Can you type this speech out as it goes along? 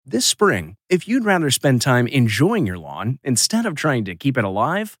This spring, if you'd rather spend time enjoying your lawn instead of trying to keep it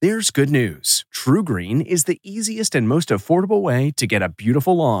alive, there's good news. TruGreen is the easiest and most affordable way to get a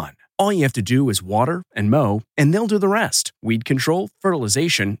beautiful lawn. All you have to do is water and mow, and they'll do the rest. Weed control,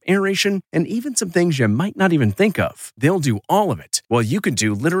 fertilization, aeration, and even some things you might not even think of. They'll do all of it, while you can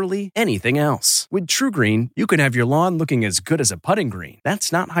do literally anything else. With TruGreen, you can have your lawn looking as good as a putting green.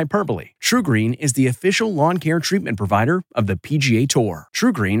 That's not hyperbole. TruGreen is the official lawn care treatment provider of the PGA Tour.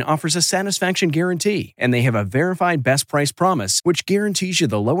 TruGreen offers a satisfaction guarantee, and they have a verified best price promise, which guarantees you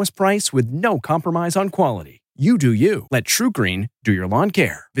the lowest price with no compromise on quality. You do you. Let TruGreen do your lawn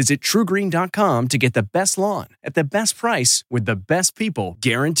care. Visit TruGreen.com to get the best lawn at the best price with the best people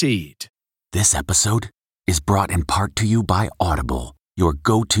guaranteed. This episode is brought in part to you by Audible, your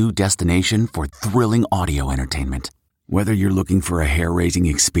go-to destination for thrilling audio entertainment. Whether you're looking for a hair-raising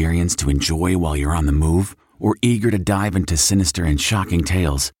experience to enjoy while you're on the move or eager to dive into sinister and shocking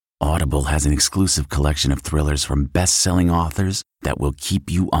tales, Audible has an exclusive collection of thrillers from best-selling authors that will keep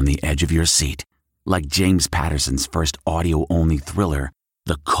you on the edge of your seat. Like James Patterson's first audio-only thriller,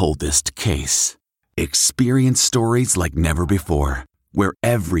 The Coldest Case. Experience stories like never before, where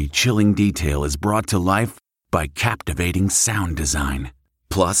every chilling detail is brought to life by captivating sound design.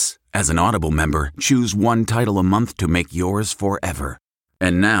 Plus, as an Audible member, choose one title a month to make yours forever.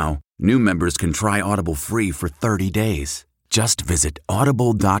 And now, new members can try Audible free for 30 days. Just visit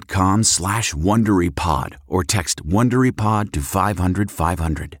audible.com/WonderyPod or text WonderyPod to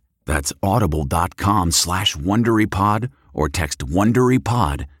 500-500. That's audible.com/WonderyPod or text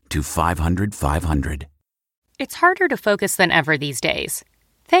WonderyPod to 500-500. It's harder to focus than ever these days.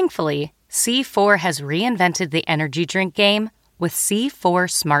 Thankfully, C4 has reinvented the energy drink game with C4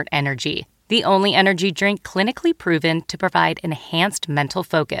 Smart Energy, the only energy drink clinically proven to provide enhanced mental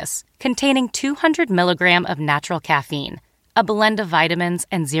focus, containing 200 milligrams of natural caffeine, a blend of vitamins,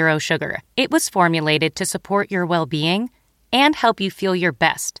 and zero sugar. It was formulated to support your well-being and help you feel your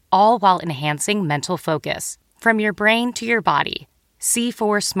best, all while enhancing mental focus. From your brain to your body,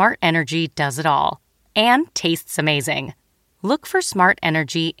 C4 Smart Energy does it all. And tastes amazing. Look for Smart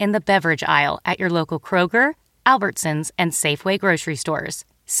Energy in the beverage aisle at your local Kroger, Albertsons, and Safeway grocery stores.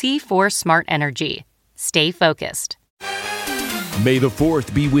 C4 Smart Energy. Stay focused. May the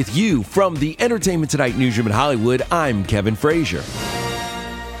 4th be with you. From the Entertainment Tonight newsroom in Hollywood, I'm Kevin Frazier.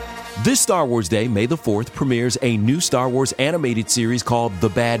 This Star Wars Day, May the 4th, premieres a new Star Wars animated series called The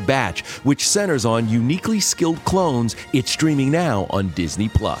Bad Batch, which centers on uniquely skilled clones. It's streaming now on Disney+.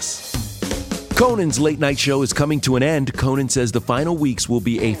 Conan's late-night show is coming to an end. Conan says the final weeks will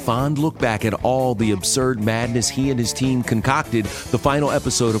be a fond look back at all the absurd madness he and his team concocted. The final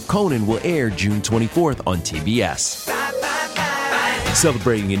episode of Conan will air June 24th on TBS.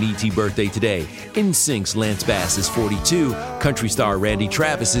 Celebrating an E.T. birthday today, NSYNC's Lance Bass is 42, country star Randy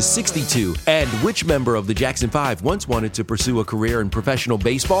Travis is 62, and which member of the Jackson 5 once wanted to pursue a career in professional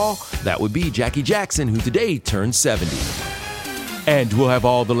baseball? That would be Jackie Jackson, who today turns 70. And we'll have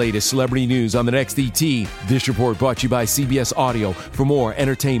all the latest celebrity news on the next ET. This report brought to you by CBS Audio. For more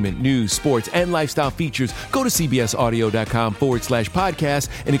entertainment, news, sports, and lifestyle features, go to cbsaudio.com/podcast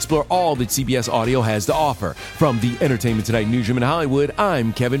and explore all that CBS Audio has to offer. From the Entertainment Tonight newsroom in Hollywood,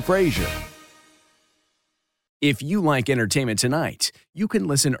 I'm Kevin Frazier. If you like Entertainment Tonight, you can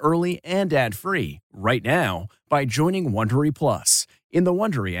listen early and ad-free right now by joining Wondery Plus in the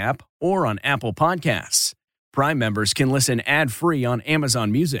Wondery app or on Apple Podcasts. Prime members can listen ad-free on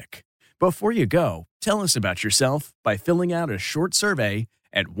Amazon Music. Before you go, tell us about yourself by filling out a short survey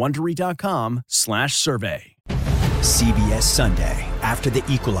at Wondery.com/survey. CBS Sunday, after The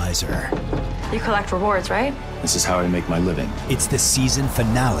Equalizer. You collect rewards, right? This is how I make my living. It's the season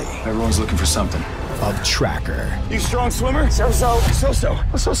finale Everyone's looking for something. of Tracker. You strong swimmer? So-so.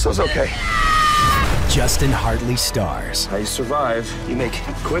 So-so's okay. Justin Hartley stars. How you survive, you make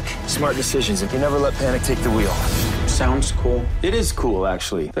quick, smart decisions, and you never let panic take the wheel. Sounds cool. It is cool,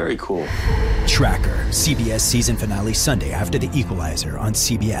 actually. Very cool. Tracker, CBS season finale Sunday after The Equalizer on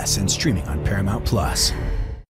CBS and streaming on Paramount+.